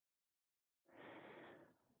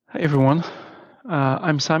Hi, everyone.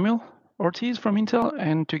 I'm Samuel Ortiz from Intel,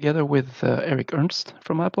 and together with Eric Ernst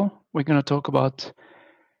from Apple, we're going to talk about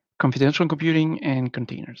confidential computing and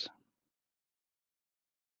containers.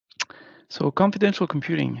 So confidential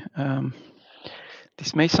computing,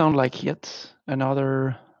 this may sound like yet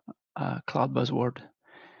another cloud buzzword,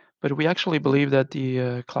 but we actually believe that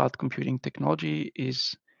the cloud computing technology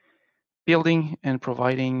is building and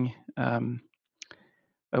providing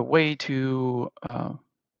a way to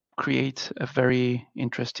create a very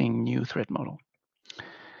interesting new threat model.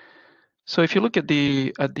 So if you look at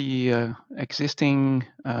the existing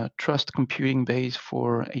trust computing base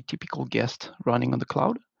for a typical guest running on the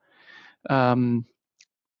cloud,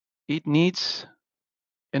 it needs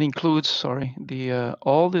and includes,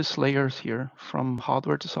 all these layers here from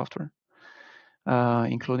hardware to software,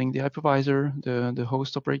 including the hypervisor, the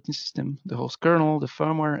host operating system, the host kernel, the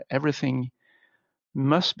firmware. Everything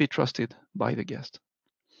must be trusted by the guest.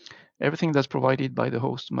 Everything that's provided by the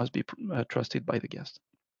host must be trusted by the guest.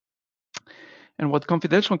 And what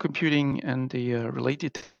confidential computing and the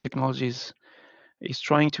related technologies is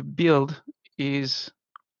trying to build is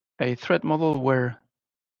a threat model where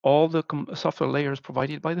all the software layers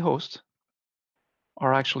provided by the host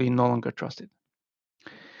are actually no longer trusted.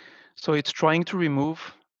 So it's trying to remove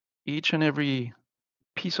each and every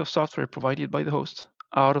piece of software provided by the host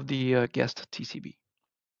out of the guest TCP.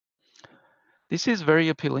 This is very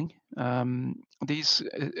appealing. These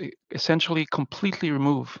essentially completely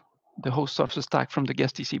remove the host software stack from the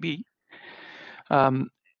guest TCP,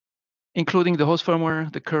 including the host firmware,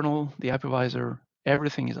 the kernel, the hypervisor.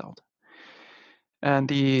 Everything is out. And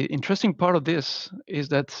the interesting part of this is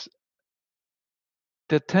that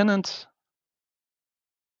the tenant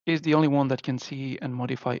is the only one that can see and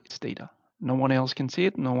modify its data. No one else can see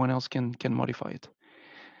it. No one else can modify it.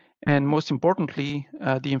 And most importantly,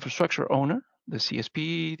 the infrastructure owner, the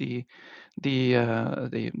CSP, the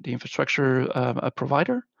infrastructure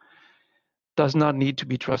provider, does not need to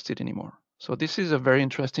be trusted anymore. So this is a very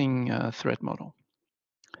interesting threat model.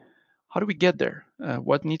 How do we get there?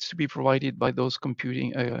 What needs to be provided by those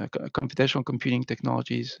computational computing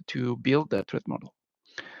technologies to build that threat model?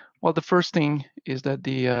 Well, the first thing is that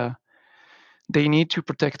they need to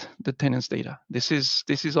protect the tenant's data. This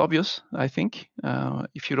is obvious, I think.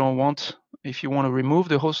 If you want to remove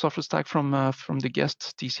the host software stack from the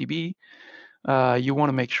guest TCP, you want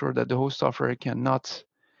to make sure that the host software cannot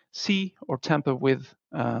see or tamper with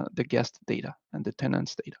the guest data and the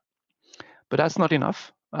tenant's data. But that's not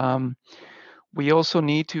enough. We also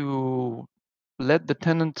need to let the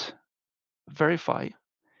tenant verify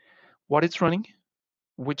what it's running,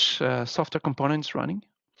 which software component it's running,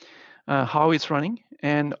 how it's running,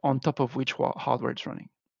 and on top of which hardware it's running.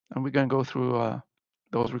 And we're going to go through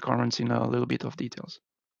those requirements in a little bit of details.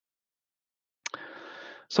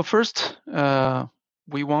 So first,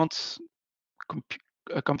 we want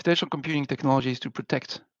computational computing technologies to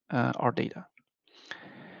protect our data.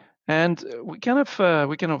 And we can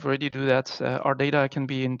already do that. Our data can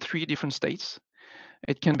be in 3 different states.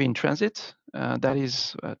 It can be in transit. That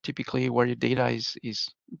is typically where your data is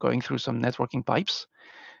going through some networking pipes.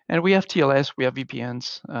 And we have TLS, we have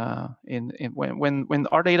VPNs. When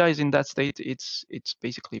our data is in that state, it's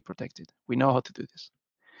basically protected. We know how to do this.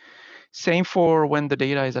 Same for when the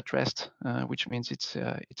data is at rest, which means it's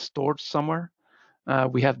stored somewhere.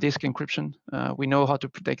 We have disk encryption. We know how to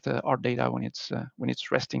protect our data when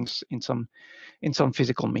it's resting in some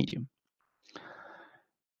physical medium.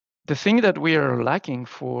 The thing that we are lacking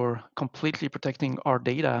for completely protecting our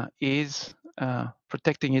data is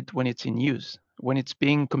protecting it when it's in use, when it's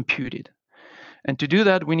being computed. And to do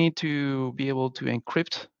that, we need to be able to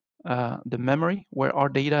encrypt the memory where our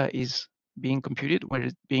data is being computed, where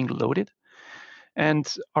it's being loaded. And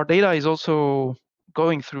our data is also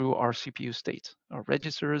going through our CPU state, our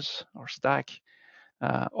registers, our stack.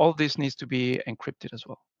 All this needs to be encrypted as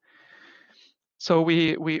well. So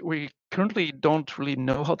we currently don't really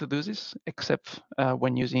know how to do this except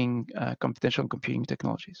when using computational computing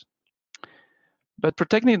technologies. But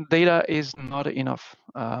protecting data is not enough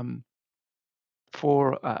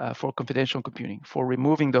for confidential computing, for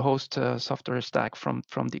removing the host software stack from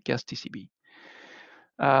the guest TCP.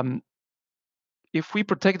 If we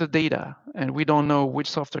protect the data and we don't know which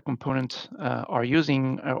software components are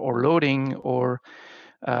using or loading or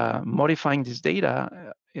modifying this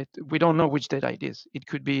data, we don't know which data it is. It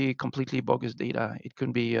could be completely bogus data. It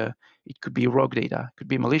could be rogue data. It could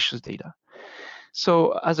be malicious data.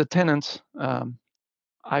 So as a tenant,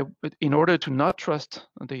 in order to not trust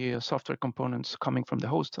the software components coming from the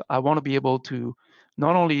host, I want to be able to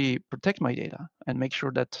not only protect my data and make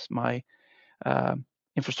sure that my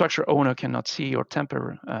infrastructure owner cannot see or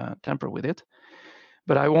tamper with it.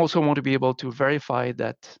 But I also want to be able to verify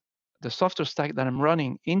that the software stack that I'm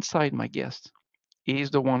running inside my guest is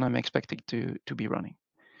the one I'm expecting to be running.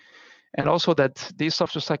 And also that this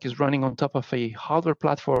software stack is running on top of a hardware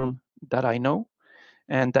platform that I know,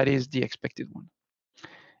 and that is the expected one.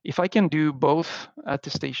 If I can do both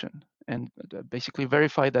attestation and basically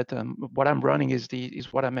verify that what I'm running is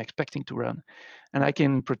what I'm expecting to run, and I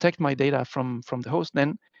can protect my data from the host,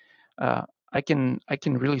 then I can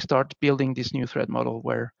really start building this new threat model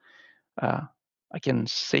where I can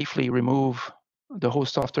safely remove the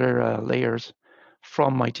host software layers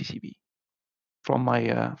from my TCP, from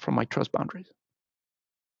my trust boundaries.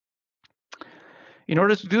 In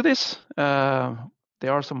order to do this,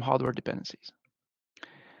 there are some hardware dependencies.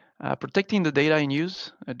 Protecting the data in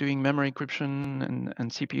use, doing memory encryption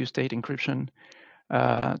and CPU state encryption,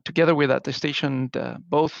 together with attestation,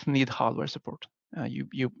 both need hardware support.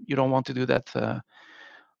 You don't want to do that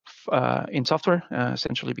in software,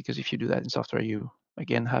 essentially, because if you do that in software, you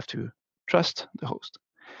again have to trust the host.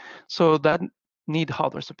 So that need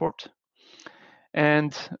hardware support.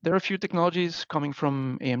 And there are a few technologies coming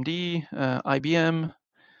from AMD, IBM,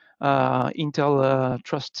 Intel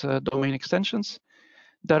Trust Domain Extensions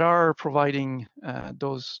that are providing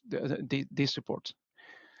these support.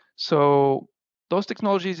 So those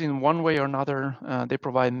technologies, in one way or another, they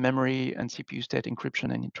provide memory and CPU state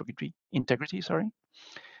encryption and integrity,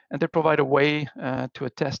 and they provide a way to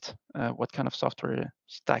attest what kind of software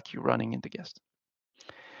stack you're running in the guest.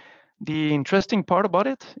 The interesting part about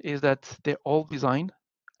it is that they're all designed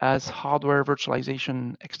as hardware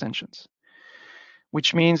virtualization extensions,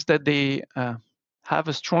 which means that they have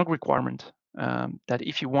a strong requirement that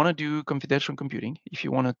if you want to do confidential computing, if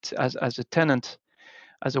you want to, as a tenant,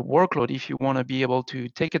 as a workload, if you want to be able to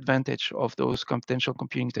take advantage of those confidential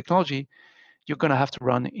computing technology, you're going to have to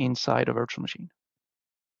run inside a virtual machine.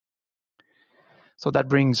 So that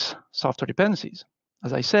brings software dependencies.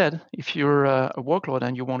 As I said, if you're a workload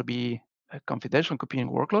and you want to be a confidential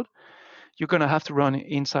computing workload, you're going to have to run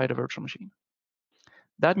inside a virtual machine.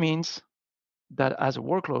 That means that as a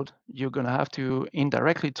workload, you're going to have to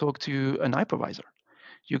indirectly talk to an hypervisor.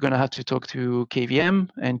 You're going to have to talk to KVM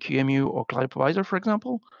and QEMU or cloud hypervisor, for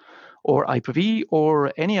example, or Hyper-V,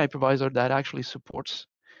 or any hypervisor that actually supports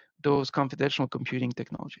those confidential computing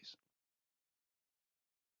technologies.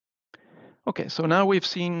 Okay, so now we've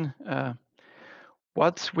seen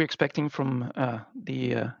what we're expecting from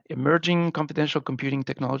the emerging confidential computing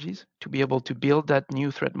technologies to be able to build that new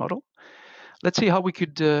threat model. Let's see how we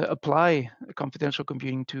could apply confidential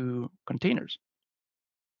computing to containers.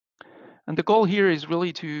 And the goal here is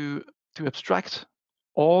really to abstract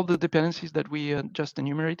all the dependencies that we just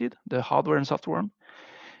enumerated, the hardware and software,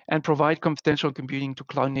 and provide confidential computing to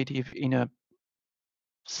cloud native in a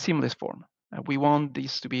seamless form. We want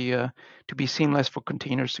this to be seamless for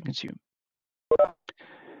containers to consume.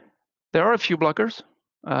 There are a few blockers.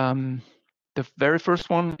 The very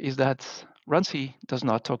first one is that runc does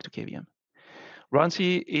not talk to KVM.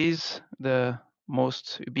 Runc is the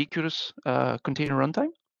most ubiquitous container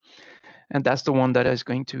runtime, and that's the one that is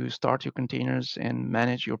going to start your containers and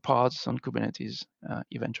manage your pods on Kubernetes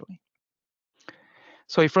eventually.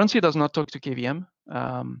 So if runc does not talk to KVM,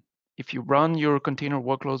 if you run your container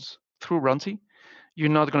workloads through runc, you're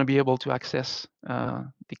not going to be able to access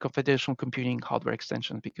the confidential computing hardware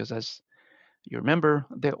extensions, because as you remember,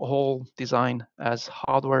 they're all designed as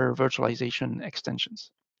hardware virtualization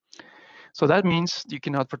extensions. So that means you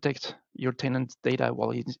cannot protect your tenant data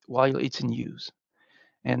while it's in use,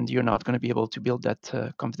 and you're not going to be able to build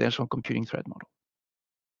that confidential computing threat model.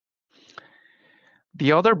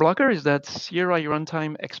 The other blocker is that CRI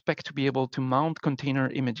runtime expect to be able to mount container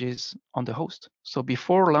images on the host. So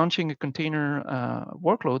before launching a container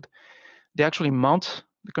workload, they actually mount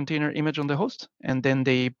the container image on the host, and then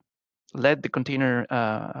they let the container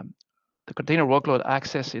workload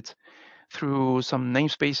access it through some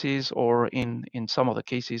namespaces, or in some other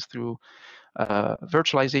cases through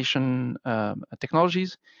virtualization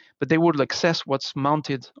technologies, but they would access what's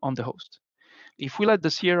mounted on the host. If we let the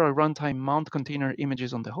CRI runtime mount container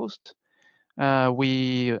images on the host,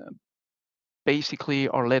 we basically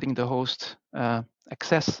are letting the host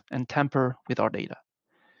access and tamper with our data.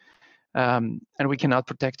 And we cannot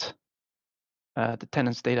protect the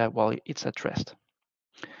tenant's data while it's at rest.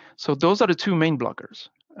 So those are the two main blockers.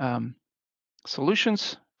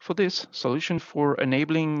 Solutions for this, solution for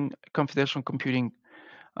enabling confidential computing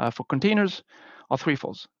for containers are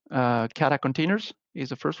threefold. Kata containers is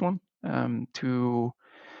the first one, to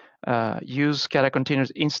use Kata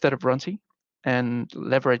containers instead of runc. and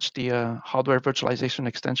leverage the hardware virtualization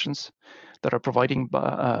extensions that are providing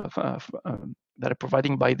by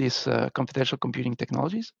these confidential computing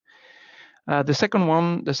technologies. The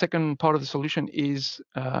second part of the solution is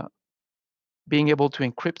being able to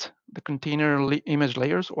encrypt the container image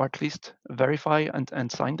layers, or at least verify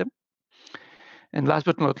and sign them. And last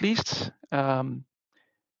but not least,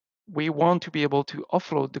 we want to be able to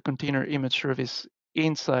offload the container image service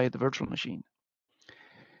inside the virtual machine.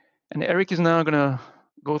 And Eric is now going to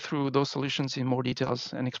go through those solutions in more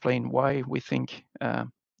details and explain why we think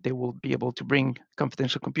they will be able to bring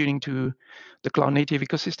confidential computing to the cloud native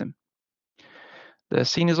ecosystem. The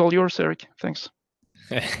scene is all yours, Eric. Thanks.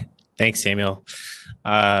 Thanks, Samuel.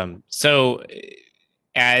 So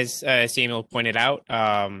as Samuel pointed out,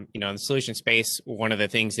 in the solution space, one of the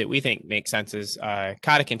things that we think makes sense is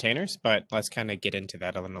Kata containers, but let's kind of get into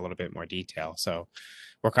that in a little bit more detail. So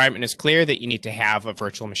requirement is clear that you need to have a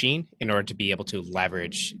virtual machine in order to be able to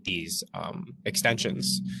leverage these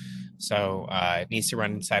extensions. So it needs to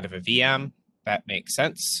run inside of a VM. That makes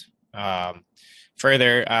sense.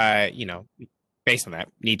 Further, based on that,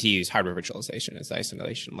 need to use hardware virtualization as the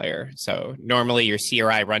isolation layer. So normally your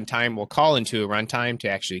CRI runtime will call into a runtime to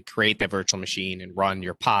actually create the virtual machine and run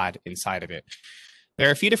your pod inside of it. There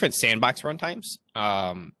are a few different sandbox runtimes.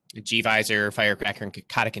 gvisor, Firecracker, and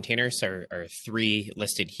Kata containers are three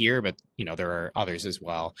listed here, but there are others as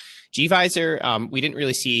well. gvisor, we didn't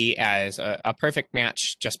really see as a perfect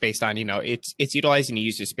match just based on, it's utilizing the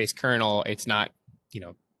user space kernel. It's not,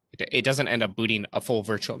 it doesn't end up booting a full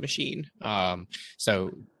virtual machine.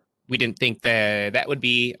 So we didn't think that would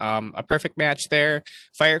be a perfect match there.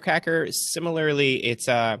 Firecracker, similarly, it's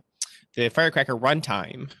the Firecracker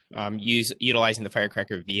runtime, utilizing the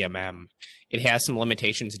Firecracker VMM. It has some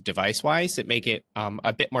limitations device-wise that make it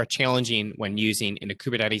a bit more challenging when using in a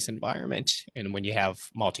Kubernetes environment and when you have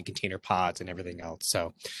multi-container pods and everything else.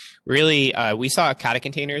 So really, we saw Kata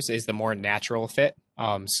containers as the more natural fit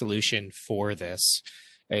solution for this.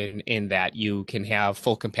 In that you can have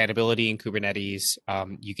full compatibility in Kubernetes.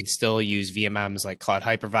 You can still use VMMs like Cloud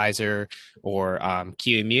Hypervisor or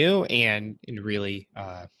QEMU and really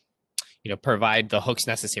provide the hooks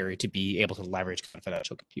necessary to be able to leverage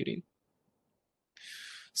confidential computing.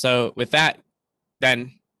 So with that,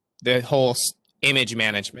 then the whole image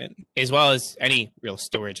management, as well as any real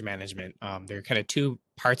storage management, there are kind of two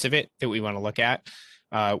parts of it that we want to look at.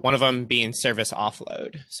 One of them being service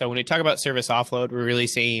offload. So when we talk about service offload, we're really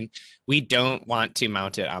saying we don't want to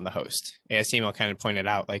mount it on the host. As Samuel kind of pointed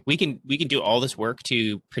out, like we can do all this work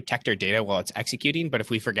to protect our data while it's executing, but if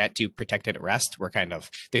we forget to protect it at rest,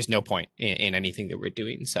 there's no point in anything that we're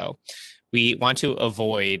doing. So we want to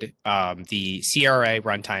avoid the CRI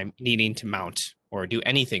runtime needing to mount or do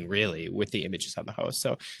anything really with the images on the host.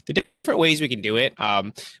 So the different ways we can do it,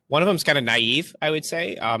 one of them is kind of naive, I would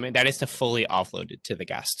say, and that is to fully offload it to the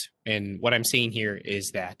guest. And what I'm seeing here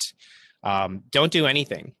is that don't do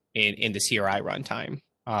anything in the CRI runtime,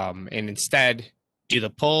 and instead do the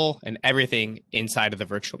pull and everything inside of the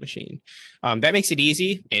virtual machine. That makes it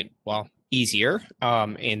easier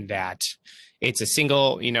in that it's a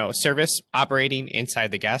single, service operating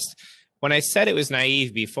inside the guest. When I said it was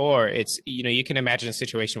naive before, it's, you can imagine a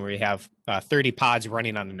situation where you have 30 pods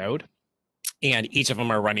running on a node, and each of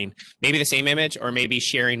them are running maybe the same image or maybe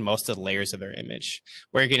sharing most of the layers of their image.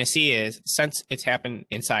 What you're going to see is, since it's happened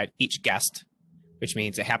inside each guest, which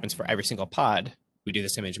means it happens for every single pod, we do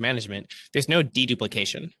this image management, there's no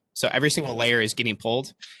deduplication. So every single layer is getting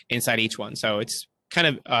pulled inside each one. So it's kind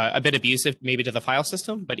of a bit abusive maybe to the file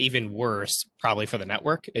system, but even worse probably for the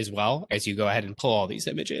network as well, as you go ahead and pull all these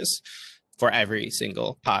images for every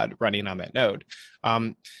single pod running on that node.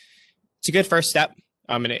 It's a good first step.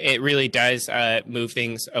 And it really does move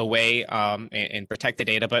things away and protect the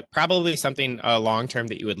data, but probably something long-term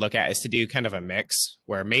that you would look at is to do kind of a mix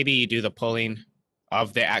where maybe you do the pulling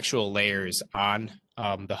of the actual layers on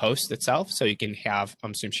the host itself, so you can have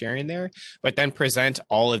some sharing there, but then present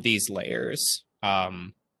all of these layers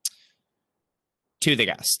to the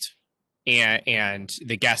guest. And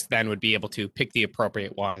the guest then would be able to pick the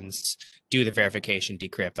appropriate ones, do the verification,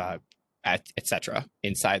 decrypt, etc.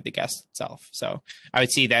 inside the guest itself. So I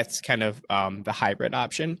would see that's kind of the hybrid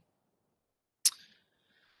option.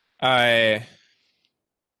 For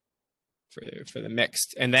the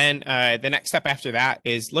mixed. And then the next step after that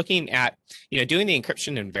is looking at, doing the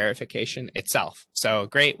encryption and verification itself. So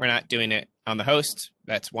great, we're not doing it on the host.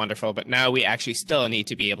 That's wonderful. But now we actually still need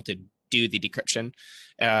to be able to do the decryption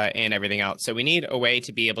and everything else. So we need a way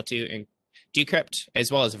to be able to decrypt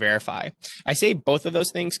as well as verify. I say both of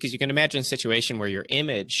those things because you can imagine a situation where your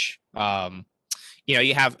image,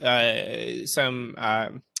 you have some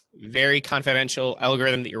very confidential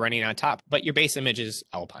algorithm that you're running on top, but your base image is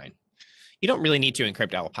Alpine. You don't really need to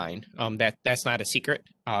encrypt Alpine. That's not a secret.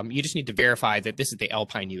 You just need to verify that this is the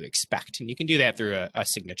Alpine you expect, and you can do that through a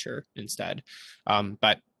signature instead.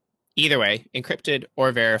 But either way, encrypted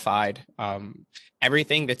or verified,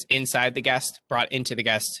 everything that's inside the guest brought into the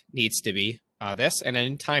guest needs to be this. And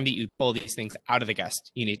any time that you pull these things out of the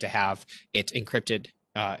guest, you need to have it encrypted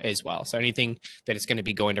as well. So anything that is going to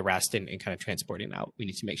be going to rest and kind of transporting out, we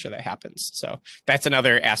need to make sure that happens. So that's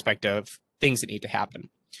another aspect of things that need to happen.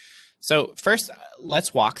 So first,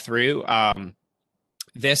 let's walk through.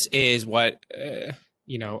 This is what, a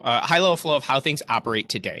high-level flow of how things operate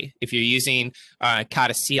today. If you're using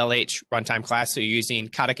Kata CLH runtime class, so you're using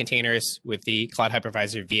Kata containers with the Cloud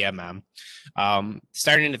Hypervisor VMM.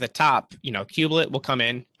 Starting at the top, Kubelet will come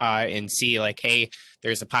in and see like, hey,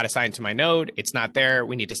 there's a pod assigned to my node. It's not there.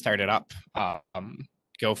 We need to start it up.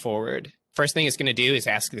 Go forward. First thing it's going to do is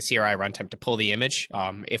ask the CRI runtime to pull the image.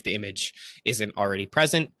 If the image isn't already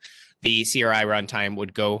present, the CRI runtime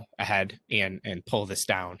would go ahead and pull this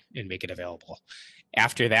down and make it available.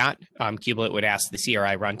 After that, Kubelet would ask the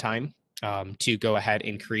CRI runtime to go ahead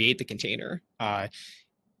and create the container.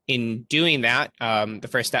 In doing that, the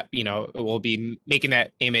first step, will be making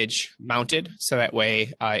that image mounted so that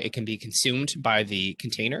way it can be consumed by the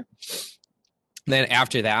container. Then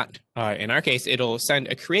after that, in our case, it'll send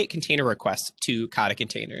a create container request to Kata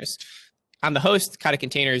containers. On the host, Kata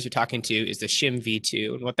containers you're talking to is the shim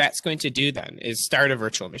v2. And what that's going to do then is start a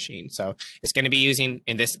virtual machine. So it's going to be using,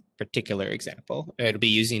 in this particular example, it'll be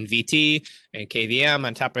using VT and KVM.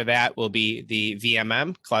 On top of that will be the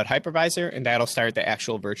VMM, Cloud Hypervisor, and that'll start the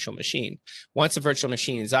actual virtual machine. Once the virtual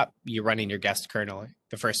machine is up, you're running your guest kernel.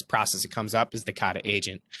 The first process that comes up is the Kata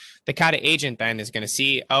agent. The Kata agent then is going to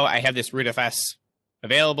see, oh, I have this rootfs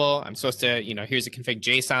available. I'm supposed to, here's a config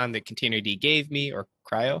JSON that containerd gave me, or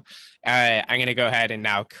cryo. I'm going to go ahead and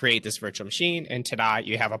now create this virtual machine, and ta-da,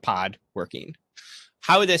 you have a pod working.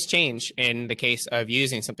 How would this change in the case of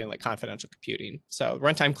using something like confidential computing? So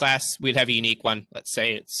runtime class, we'd have a unique one. Let's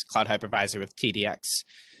say it's Cloud Hypervisor with TDX.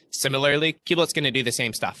 Similarly, Kubelet's going to do the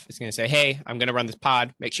same stuff. It's going to say, hey, I'm going to run this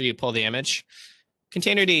pod. Make sure you pull the image.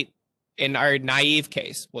 Containerd, in our naive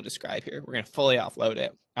case, we'll describe here, we're going to fully offload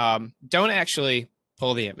it. Don't actually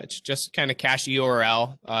pull the image, just kind of cache the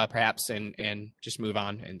URL perhaps and just move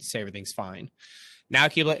on and say everything's fine. Now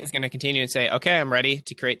Kubelet is going to continue and say, okay, I'm ready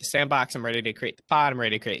to create the sandbox. I'm ready to create the pod. I'm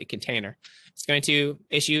ready to create a container. It's going to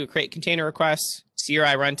issue create container requests,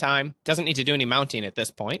 CRI runtime. Doesn't need to do any mounting at this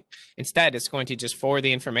point. Instead, it's going to just forward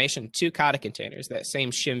the information to Kata containers, that same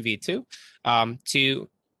shim v2, to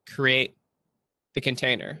create the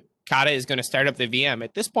container. Kata is going to start up the VM.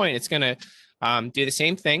 At this point, it's going to do the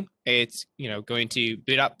same thing. It's going to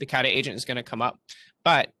boot up. The Kata agent is going to come up,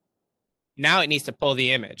 but now it needs to pull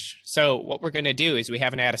the image. So what we're going to do is we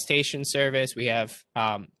have an attestation service. We have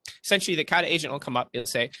essentially the Kata agent will come up. It'll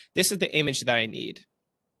say, this is the image that I need.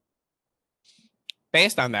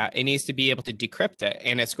 Based on that, it needs to be able to decrypt it,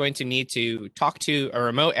 and it's going to need to talk to a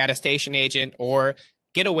remote attestation agent or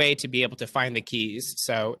get a way to be able to find the keys.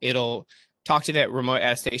 So it'll talk to that remote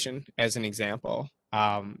attestation as an example.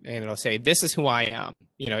 And it'll say, this is who I am.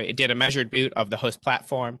 It did a measured boot of the host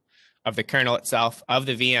platform, of the kernel itself, of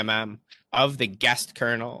the VMM, of the guest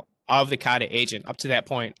kernel, of the Kata agent. Up to that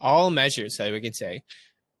point, all measures so we can say,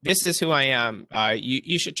 this is who I am.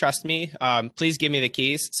 You should trust me. Please give me the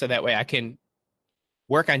keys so that way I can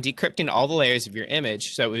work on decrypting all the layers of your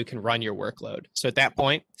image so we can run your workload. So at that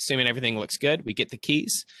point, assuming everything looks good, we get the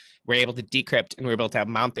keys. We're able to decrypt and we're able to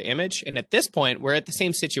mount the image. And at this point, we're at the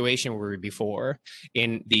same situation we were before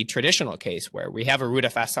in the traditional case where we have a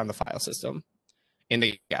rootfs on the file system in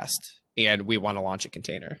the guest and we want to launch a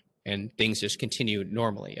container and things just continue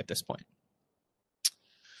normally at this point.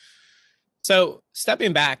 So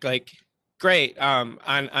stepping back, great, on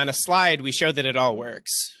a slide, we showed that it all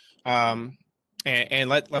works. And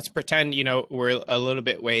let's pretend, we're a little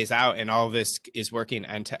bit ways out and all of this is working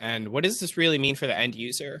end to end. What does this really mean for the end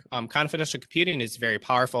user? Confidential computing is very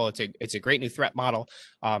powerful. It's a great new threat model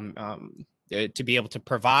to be able to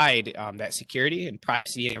provide that security and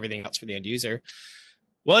privacy and everything else for the end user.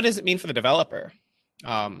 What does it mean for the developer?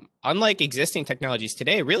 Unlike existing technologies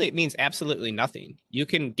today, really it means absolutely nothing. You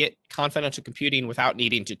can get confidential computing without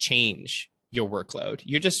needing to change your workload.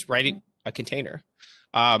 You're just writing a container.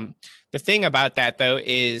 The thing about that, though,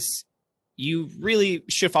 is you really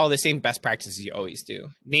should follow the same best practices you always do.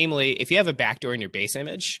 Namely, if you have a backdoor in your base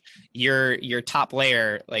image, your top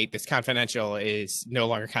layer, like this confidential, is no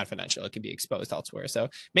longer confidential. It can be exposed elsewhere. So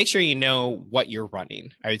make sure you know what you're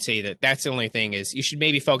running. I would say that that's the only thing is you should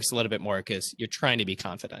maybe focus a little bit more because you're trying to be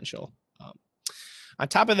confidential. On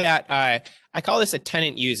top of that, I call this a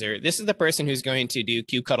tenant user. This is the person who's going to do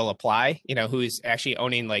kubectl apply, who's actually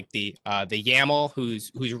owning like the YAML,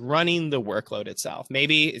 who's running the workload itself.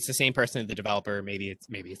 Maybe it's the same person as the developer, maybe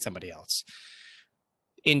it's somebody else.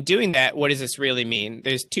 In doing that, what does this really mean?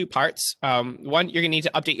 There's two parts. One, you're going to need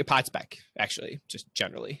to update your pod spec, actually, just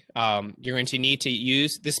generally. You're going to need to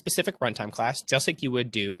use this specific runtime class, just like you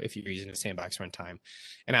would do if you're using a sandbox runtime.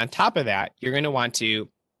 And on top of that, you're going to want to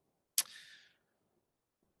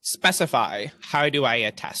specify, how do I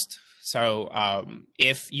attest? So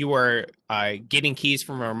if you are getting keys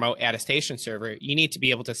from a remote attestation server, you need to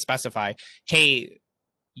be able to specify, hey,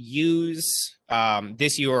 use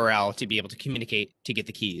this URL to be able to communicate to get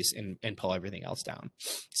the keys and pull everything else down.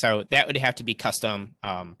 So that would have to be custom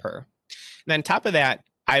per. And then on top of that,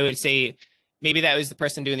 I would say maybe that was the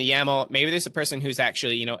person doing the YAML. Maybe there's a person who's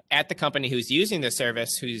actually, at the company who's using the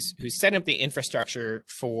service, who's setting up the infrastructure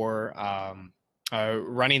for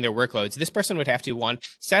running their workloads. This person would have to, one,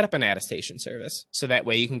 set up an attestation service. So that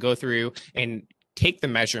way you can go through and take the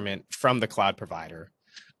measurement from the cloud provider.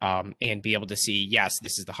 And be able to see, yes,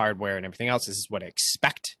 this is the hardware and everything else. This is what I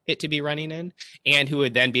expect it to be running in, and who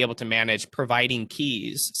would then be able to manage providing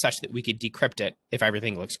keys such that we could decrypt it if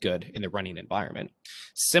everything looks good in the running environment.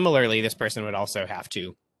 Similarly, this person would also have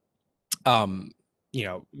to,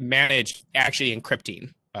 manage actually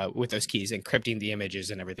encrypting with those keys, encrypting the images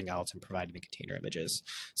and everything else, and providing the container images.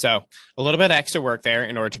 So a little bit of extra work there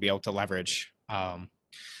in order to be able to leverage.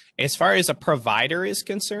 As far as a provider is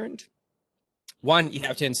concerned, one, you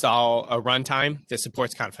have to install a runtime that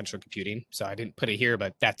supports confidential computing. So I didn't put it here,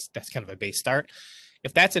 but that's kind of a base start.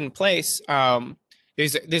 If that's in place,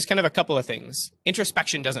 there's kind of a couple of things.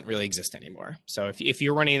 Introspection doesn't really exist anymore. So if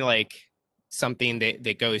you're running like something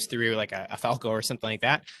that goes through like a Falco or something like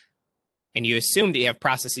that, and you assume that you have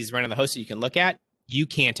processes running on the host that you can look at, you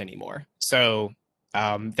can't anymore. So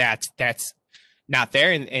that's not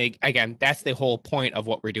there. And again, that's the whole point of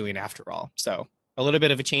what we're doing after all. So a little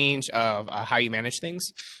bit of a change of how you manage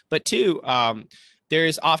things. But two,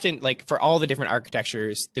 there's often, like for all the different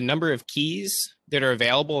architectures, the number of keys that are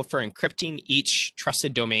available for encrypting each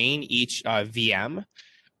trusted domain, each VM,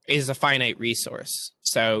 is a finite resource.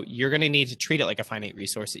 So you're going to need to treat it like a finite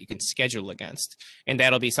resource that you can schedule against. And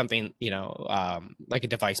that'll be something, like a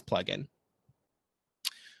device plugin.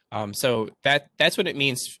 So that's what it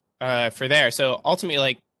means for there. So ultimately,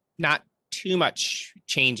 like, not too much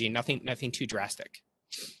changing, nothing too drastic.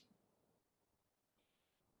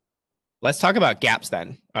 Let's talk about gaps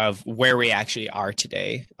then of where we actually are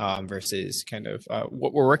today versus kind of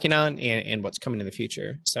what we're working on and what's coming in the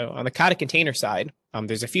future. So on the Kata container side,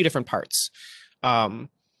 there's a few different parts.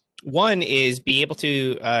 One is be able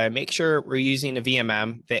to make sure we're using a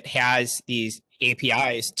VMM that has these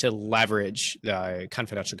APIs to leverage the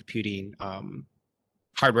confidential computing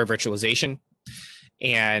hardware virtualization,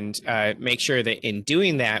 and make sure that in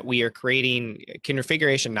doing that, we are creating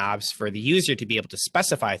configuration knobs for the user to be able to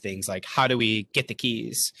specify things like, how do we get the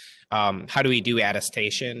keys? How do we do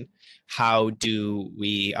attestation? How do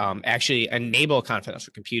we actually enable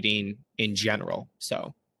confidential computing in general?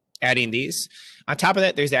 So adding these. On top of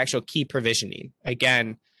that, there's actual key provisioning.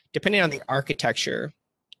 Again, depending on the architecture,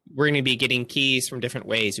 we're going to be getting keys from different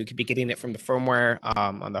ways. We could be getting it from the firmware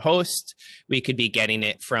on the host. We could be getting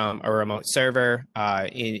it from a remote server.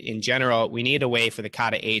 In general, we need a way for the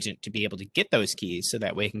Kata agent to be able to get those keys so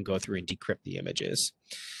that way it can go through and decrypt the images.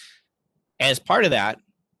 As part of that,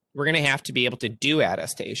 we're going to have to be able to do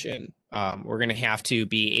attestation. We're going to have to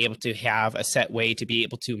be able to have a set way to be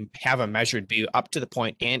able to have a measured view up to the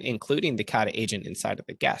point and including the Kata agent inside of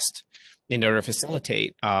the guest, in order to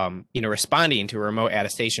facilitate, responding to a remote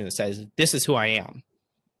attestation that says, this is who I am.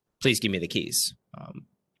 Please give me the keys.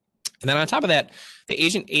 And then on top of that, the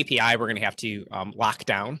agent API, we're going to have to lock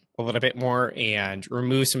down a little bit more and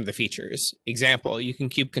remove some of the features. Example, you can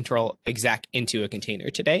kube control exec into a container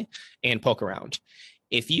today and poke around.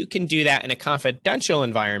 If you can do that in a confidential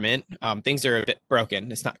environment, things are a bit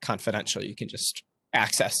broken. It's not confidential. You can just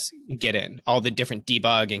access, get in, all the different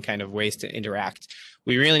debug and kind of ways to interact.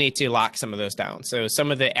 We really need to lock some of those down. So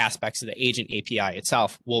some of the aspects of the agent API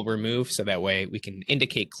itself will remove, so that way we can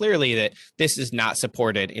indicate clearly that this is not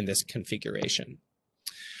supported in this configuration.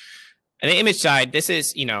 And the image side, this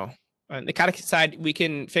is, on the Kata side, we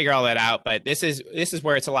can figure all that out, but this is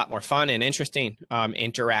where it's a lot more fun and interesting,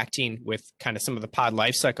 interacting with kind of some of the pod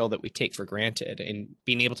lifecycle that we take for granted, and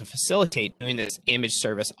being able to facilitate doing this image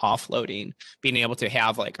service offloading, being able to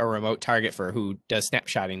have like a remote target for who does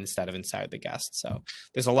snapshotting instead of inside the guest. So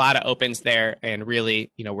there's a lot of opens there, and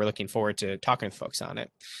really, we're looking forward to talking with folks on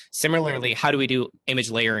it. Similarly, how do we do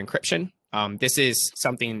image layer encryption? This is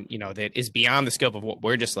something, that is beyond the scope of what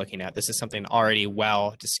we're just looking at. This is something already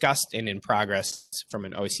well discussed and in progress from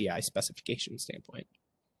an OCI specification standpoint.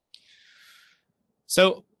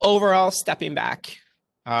 So overall, stepping back,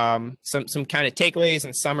 some kind of takeaways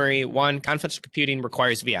and summary. One, confidential computing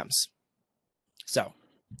requires VMs. So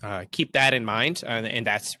keep that in mind. And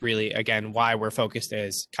that's really, again, why we're focused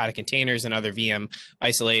as Kata containers and other VM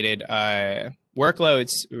isolated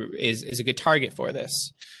workloads is a good target for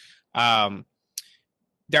this. There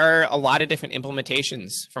are a lot of different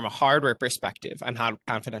implementations from a hardware perspective on how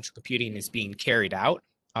confidential computing is being carried out.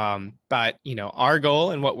 But our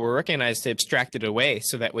goal and what we're working on is to abstract it away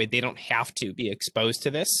so that way they don't have to be exposed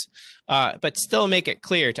to this, but still make it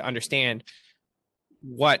clear to understand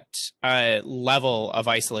what level of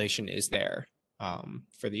isolation is there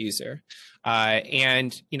for the user.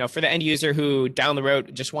 And for the end user who down the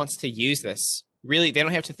road just wants to use this, really, they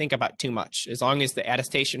don't have to think about too much. As long as the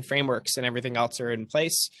attestation frameworks and everything else are in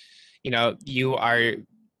place, you are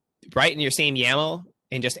writing your same YAML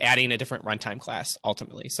and just adding a different runtime class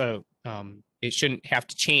ultimately. So it shouldn't have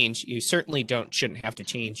to change. You certainly shouldn't have to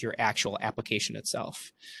change your actual application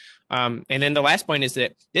itself. And then the last point is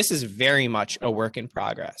that this is very much a work in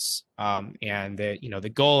progress. And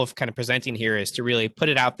the goal of kind of presenting here is to really put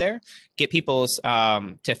it out there, get people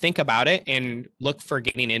to think about it and look for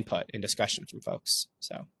getting input and discussion from folks.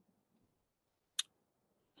 So.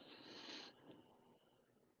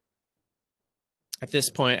 At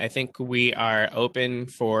this point, I think we are open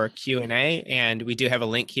for Q&A, and we do have a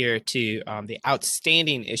link here to the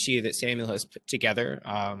outstanding issue that Samuel has put together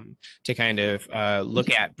to kind of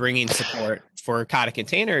look at bringing support for Kata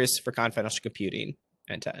containers for confidential computing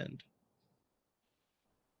end to end.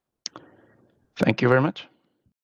 Thank you very much.